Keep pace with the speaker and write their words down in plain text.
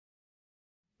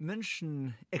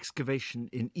Mention excavation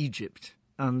in Egypt,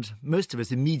 and most of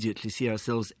us immediately see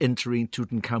ourselves entering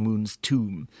Tutankhamun's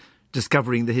tomb,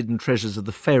 discovering the hidden treasures of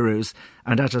the pharaohs,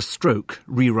 and at a stroke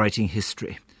rewriting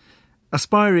history.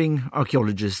 Aspiring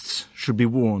archaeologists should be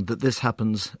warned that this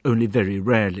happens only very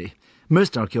rarely.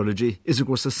 Most archaeology is, of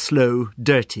course, a slow,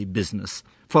 dirty business,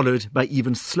 followed by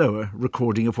even slower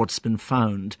recording of what's been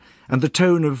found, and the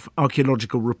tone of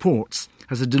archaeological reports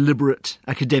has a deliberate,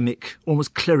 academic,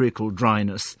 almost clerical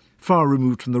dryness, far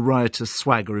removed from the riotous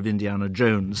swagger of Indiana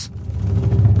Jones.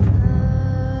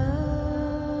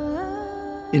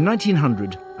 In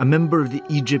 1900, a member of the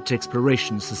Egypt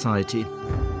Exploration Society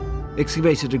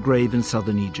excavated a grave in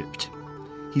southern Egypt.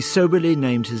 He soberly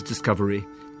named his discovery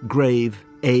Grave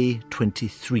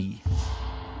A23,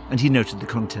 and he noted the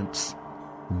contents.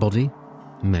 Body,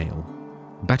 male.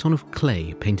 Baton of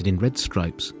clay painted in red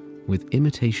stripes with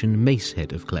imitation mace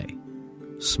head of clay.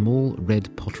 Small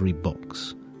red pottery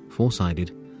box,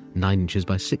 four-sided, 9 inches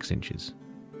by 6 inches.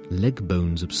 Leg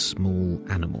bones of small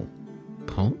animal.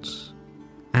 Pots.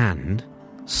 And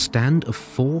stand of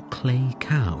 4 clay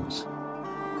cows.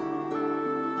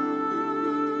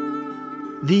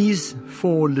 These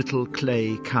 4 little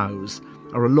clay cows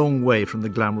are a long way from the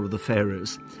glamour of the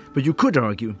pharaohs, but you could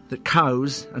argue that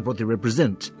cows and what they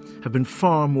represent have been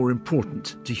far more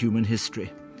important to human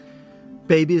history.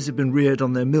 Babies have been reared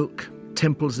on their milk,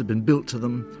 temples have been built to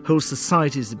them, whole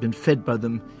societies have been fed by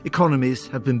them, economies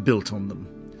have been built on them.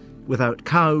 Without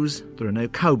cows, there are no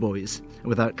cowboys, and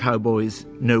without cowboys,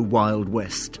 no Wild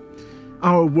West.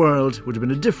 Our world would have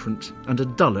been a different and a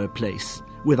duller place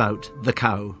without the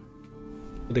cow.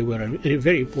 They were a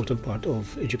very important part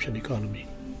of Egyptian economy.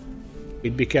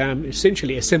 It became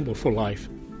essentially a symbol for life.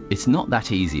 It's not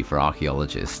that easy for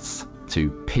archaeologists to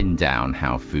pin down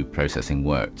how food processing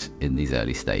worked in these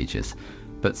early stages,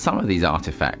 but some of these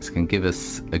artifacts can give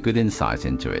us a good insight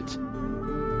into it.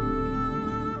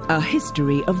 A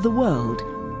history of the world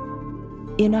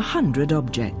in 100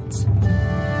 objects.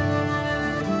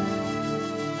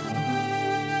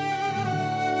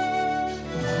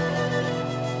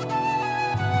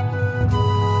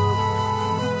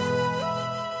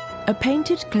 A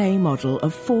painted clay model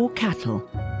of 4 cattle,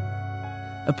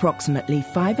 approximately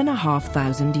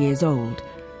 5,500 years old,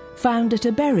 found at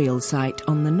a burial site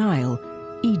on the Nile,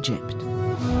 Egypt.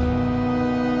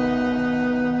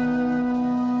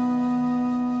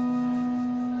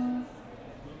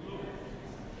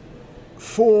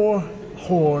 Four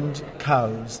horned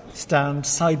cows stand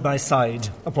side by side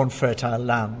upon fertile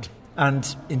land,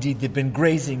 and indeed they've been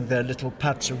grazing their little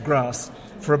patch of grass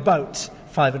for about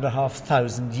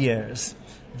 5,500 years.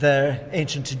 They're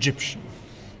ancient Egyptian,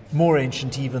 more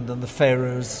ancient even than the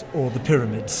pharaohs or the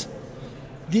pyramids.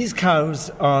 These cows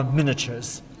are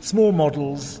miniatures, small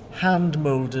models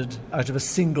hand-moulded out of a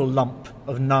single lump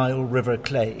of Nile River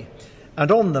clay.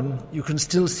 And on them you can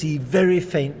still see very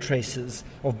faint traces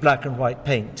of black and white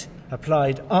paint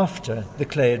applied after the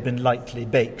clay had been lightly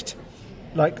baked.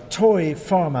 Like toy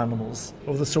farm animals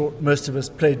of the sort most of us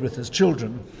played with as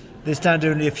children, they stand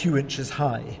only a few inches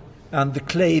high, and the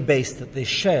clay base that they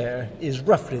share is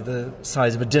roughly the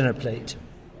size of a dinner plate.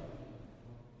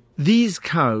 These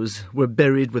cows were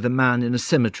buried with a man in a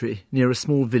cemetery near a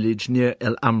small village near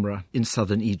El Amra in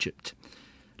southern Egypt.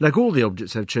 Like all the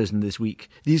objects I've chosen this week,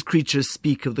 these creatures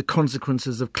speak of the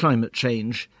consequences of climate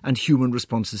change and human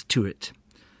responses to it.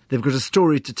 They've got a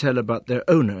story to tell about their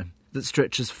owner that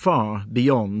stretches far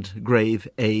beyond grave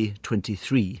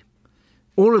A23.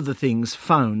 All of the things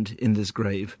found in this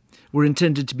grave were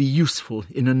intended to be useful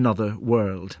in another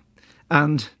world.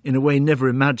 And, in a way never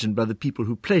imagined by the people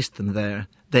who placed them there,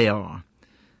 they are.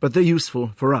 But they're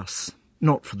useful for us,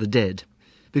 not for the dead,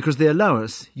 because they allow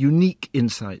us unique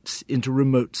insights into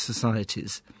remote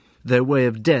societies, their way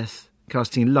of death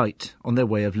casting light on their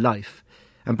way of life.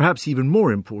 And perhaps even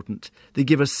more important, they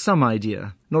give us some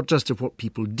idea, not just of what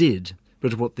people did,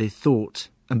 but of what they thought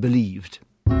and believed.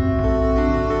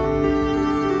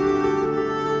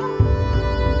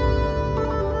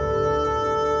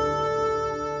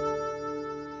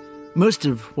 Most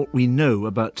of what we know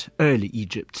about early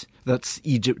Egypt, that's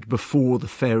Egypt before the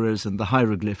pharaohs and the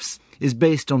hieroglyphs, is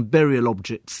based on burial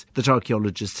objects that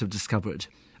archaeologists have discovered.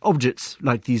 Objects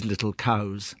like these little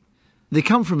cows. They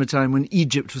come from a time when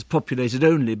Egypt was populated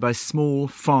only by small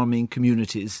farming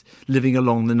communities living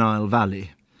along the Nile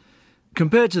Valley.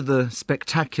 Compared to the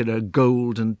spectacular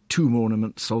gold and tomb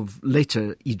ornaments of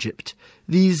later Egypt,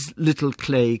 these little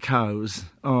clay cows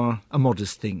are a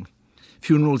modest thing.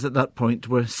 Funerals at that point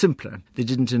were simpler. They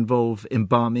didn't involve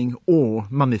embalming or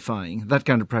mummifying. That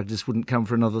kind of practice wouldn't come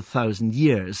for another 1,000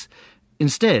 years.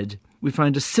 Instead, we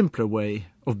find a simpler way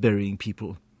of burying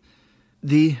people.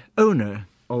 The owner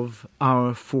of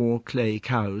our 4 clay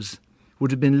cows would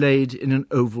have been laid in an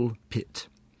oval pit.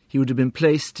 He would have been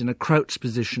placed in a crouched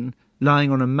position,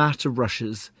 lying on a mat of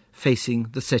rushes facing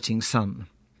the setting sun.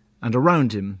 And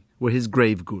around him were his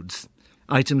grave goods,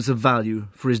 items of value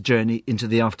for his journey into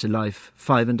the afterlife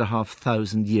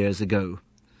 5,500 years ago.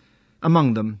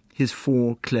 Among them, his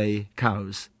 4 clay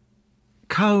cows.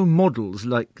 Cow models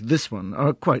like this one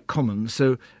are quite common,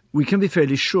 so we can be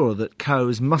fairly sure that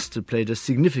cows must have played a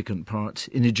significant part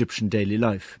in Egyptian daily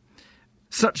life.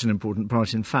 Such an important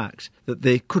part, in fact, that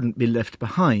they couldn't be left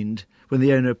behind when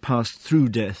the owner passed through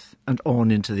death and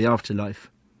on into the afterlife.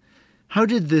 How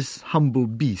did this humble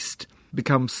beast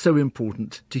become so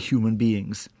important to human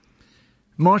beings?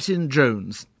 Martin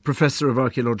Jones, Professor of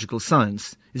Archaeological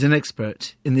Science, is an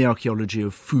expert in the archaeology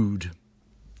of food.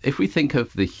 If we think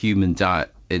of the human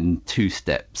diet in 2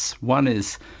 steps, one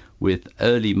is with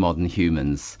early modern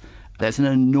humans, there's an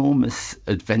enormous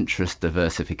adventurous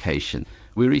diversification.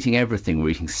 We're eating everything. We're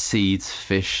eating seeds,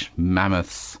 fish,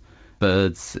 mammoths,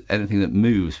 birds, anything that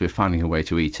moves, we're finding a way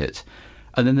to eat it.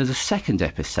 And then there's a second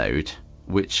episode,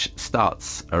 which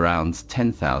starts around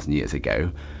 10,000 years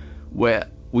ago, where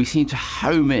we seem to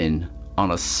home in on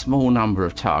a small number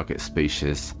of target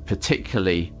species,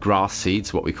 particularly grass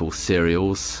seeds, what we call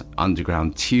cereals,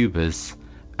 underground tubers,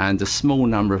 and a small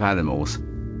number of animals.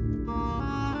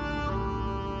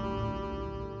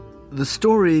 The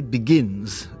story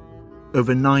begins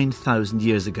over 9,000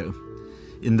 years ago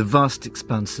in the vast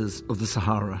expanses of the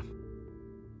Sahara.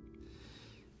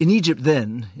 In Egypt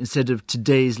then, instead of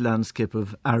today's landscape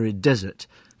of arid desert,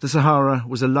 the Sahara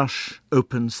was a lush,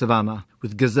 open savanna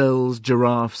with gazelles,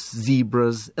 giraffes,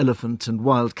 zebras, elephant and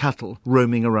wild cattle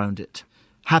roaming around it.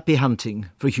 Happy hunting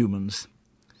for humans.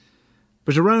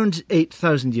 But around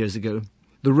 8,000 years ago,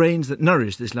 the rains that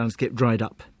nourished this landscape dried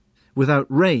up. Without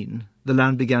rain, the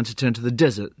land began to turn to the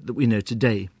desert that we know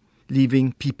today,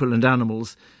 leaving people and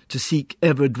animals to seek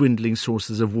ever-dwindling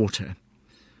sources of water.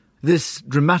 This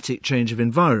dramatic change of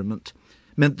environment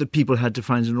meant that people had to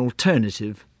find an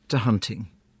alternative to hunting.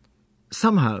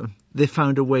 Somehow, they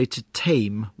found a way to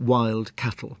tame wild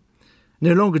cattle.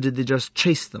 No longer did they just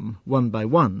chase them one by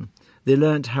one. They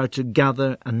learnt how to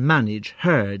gather and manage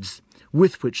herds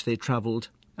with which they travelled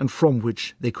and from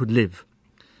which they could live.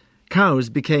 Cows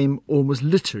became almost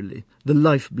literally the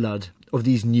lifeblood of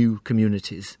these new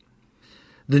communities.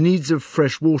 The needs of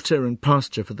fresh water and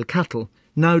pasture for the cattle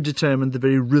now determined the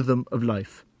very rhythm of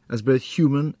life, as both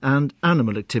human and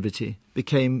animal activity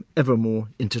became ever more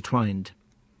intertwined.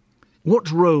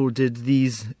 What role did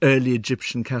these early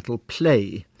Egyptian cattle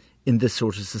play in this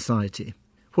sort of society?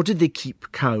 What did they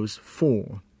keep cows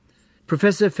for?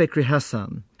 Professor Fekri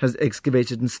Hassan has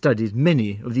excavated and studied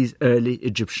many of these early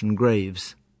Egyptian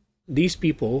graves. These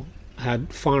people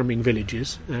had farming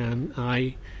villages, and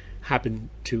I happened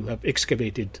to have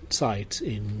excavated sites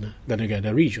in the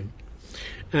Nagada region.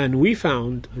 And we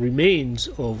found remains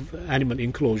of animal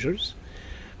enclosures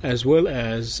as well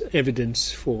as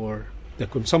evidence for the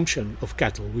consumption of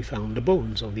cattle. We found the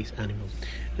bones of these animals.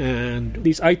 And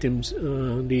these items,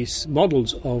 these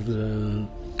models of the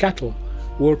cattle,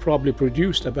 were probably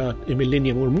produced about a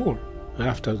millennium or more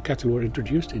after the cattle were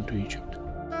introduced into Egypt.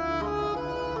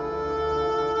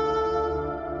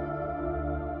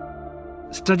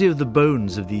 Study of the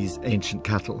bones of these ancient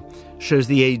cattle shows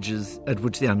the ages at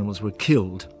which the animals were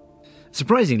killed.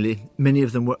 Surprisingly, many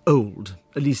of them were old,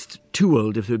 at least too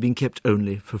old if they were being kept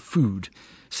only for food.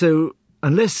 So,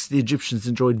 unless the Egyptians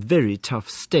enjoyed very tough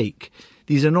steak,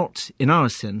 these are not, in our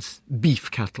sense, beef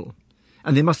cattle,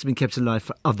 and they must have been kept alive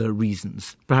for other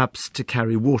reasons, perhaps to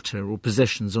carry water or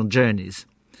possessions on journeys.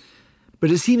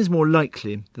 But it seems more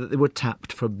likely that they were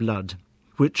tapped for blood,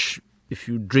 which, if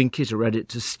you drink it or add it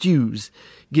to stews,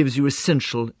 gives you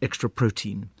essential extra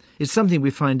protein. It's something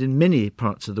we find in many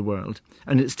parts of the world,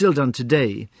 and it's still done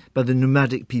today by the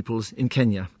nomadic peoples in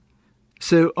Kenya.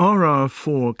 So are our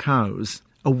 4 cows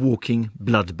a walking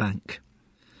blood bank?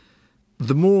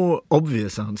 The more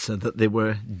obvious answer, that they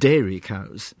were dairy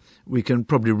cows, we can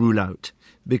probably rule out,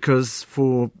 because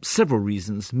for several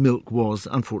reasons milk was,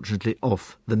 unfortunately,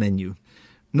 off the menu.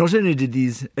 Not only did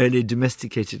these early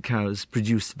domesticated cows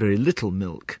produce very little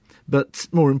milk, but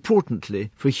more importantly,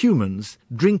 for humans,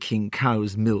 drinking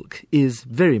cow's milk is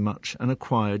very much an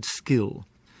acquired skill.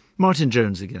 Martin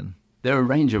Jones again. There are a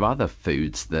range of other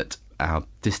foods that our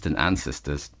distant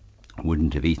ancestors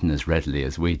wouldn't have eaten as readily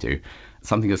as we do.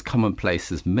 Something as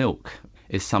commonplace as milk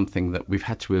is something that we've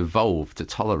had to evolve to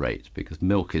tolerate, because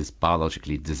milk is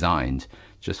biologically designed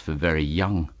just for very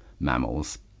young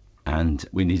mammals. And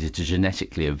we needed to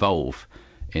genetically evolve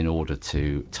in order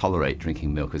to tolerate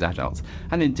drinking milk as adults.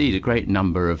 And indeed, a great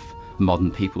number of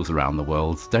modern peoples around the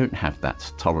world don't have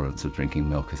that tolerance of drinking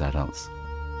milk as adults.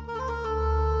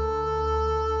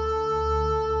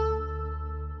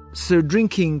 So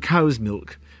drinking cow's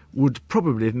milk would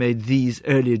probably have made these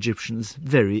early Egyptians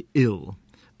very ill.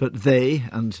 But they,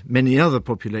 and many other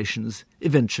populations,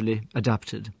 eventually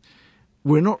adapted.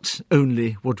 We're not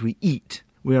only what we eat,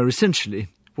 we are essentially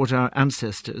what our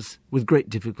ancestors, with great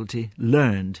difficulty,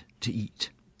 learned to eat.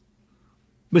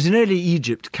 But in early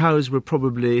Egypt, cows were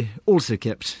probably also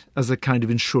kept as a kind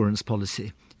of insurance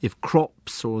policy. If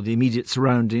crops or the immediate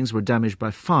surroundings were damaged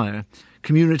by fire,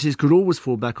 communities could always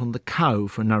fall back on the cow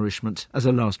for nourishment as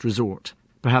a last resort.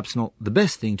 Perhaps not the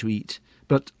best thing to eat,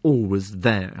 but always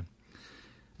there.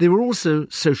 They were also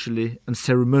socially and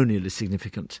ceremonially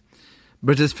significant.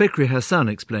 But as Fakhri Hassan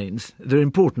explains, their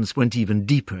importance went even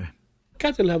deeper.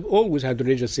 Cattle have always had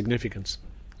religious significance,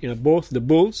 both the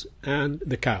bulls and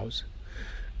the cows.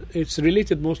 It's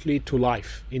related mostly to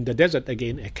life. In the desert,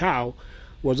 again, a cow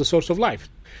was a source of life.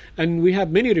 And we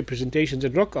have many representations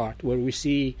in rock art where we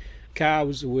see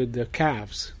cows with their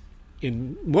calves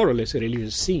in more or less a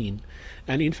religious scene.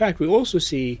 And in fact, we also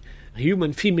see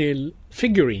human female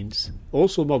figurines,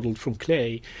 also modeled from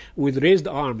clay, with raised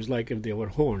arms like if they were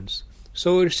horns.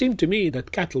 So it seemed to me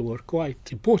that cattle were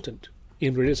quite important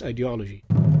in religious ideology.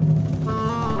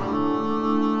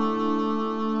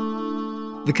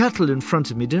 The cattle in front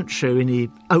of me don't show any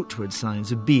outward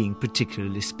signs of being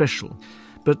particularly special.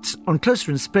 But on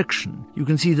closer inspection, you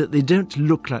can see that they don't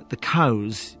look like the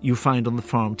cows you find on the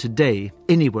farm today,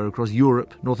 anywhere across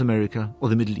Europe, North America, or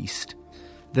the Middle East.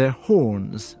 Their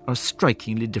horns are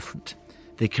strikingly different.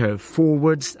 They curve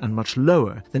forwards and much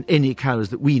lower than any cows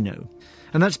that we know.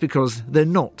 And that's because they're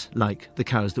not like the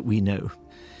cows that we know.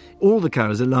 All the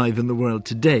cows alive in the world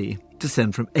today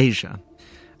descend from Asia.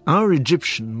 Our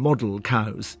Egyptian model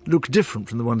cows look different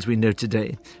from the ones we know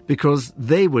today because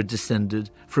they were descended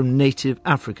from native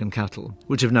African cattle,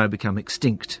 which have now become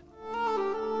extinct.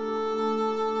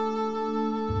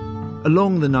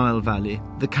 Along the Nile Valley,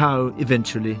 the cow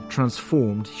eventually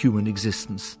transformed human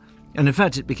existence. And in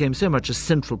fact, it became so much a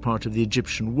central part of the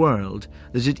Egyptian world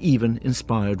that it even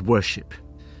inspired worship.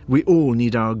 We all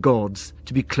need our gods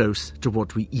to be close to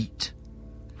what we eat.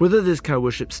 Whether this cow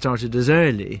worship started as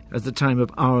early as the time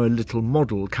of our little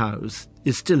model cows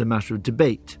is still a matter of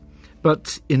debate.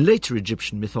 But in later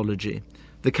Egyptian mythology,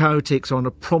 the cow takes on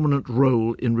a prominent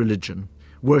role in religion,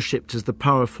 worshipped as the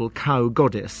powerful cow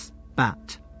goddess,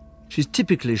 Bat. She's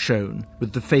typically shown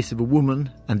with the face of a woman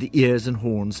and the ears and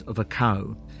horns of a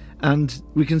cow. And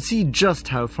we can see just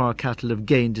how far cattle have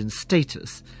gained in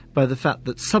status by the fact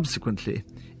that subsequently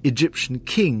Egyptian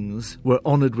kings were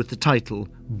honoured with the title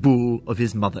Bull of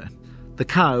his mother. The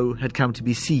cow had come to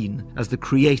be seen as the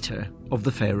creator of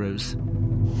the pharaohs.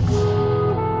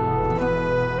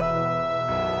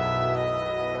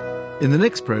 In the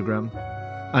next programme,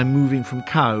 I'm moving from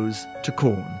cows to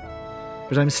corn,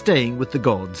 but I'm staying with the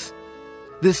gods.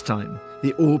 This time,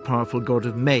 the all-powerful god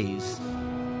of maize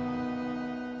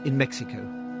in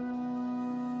Mexico.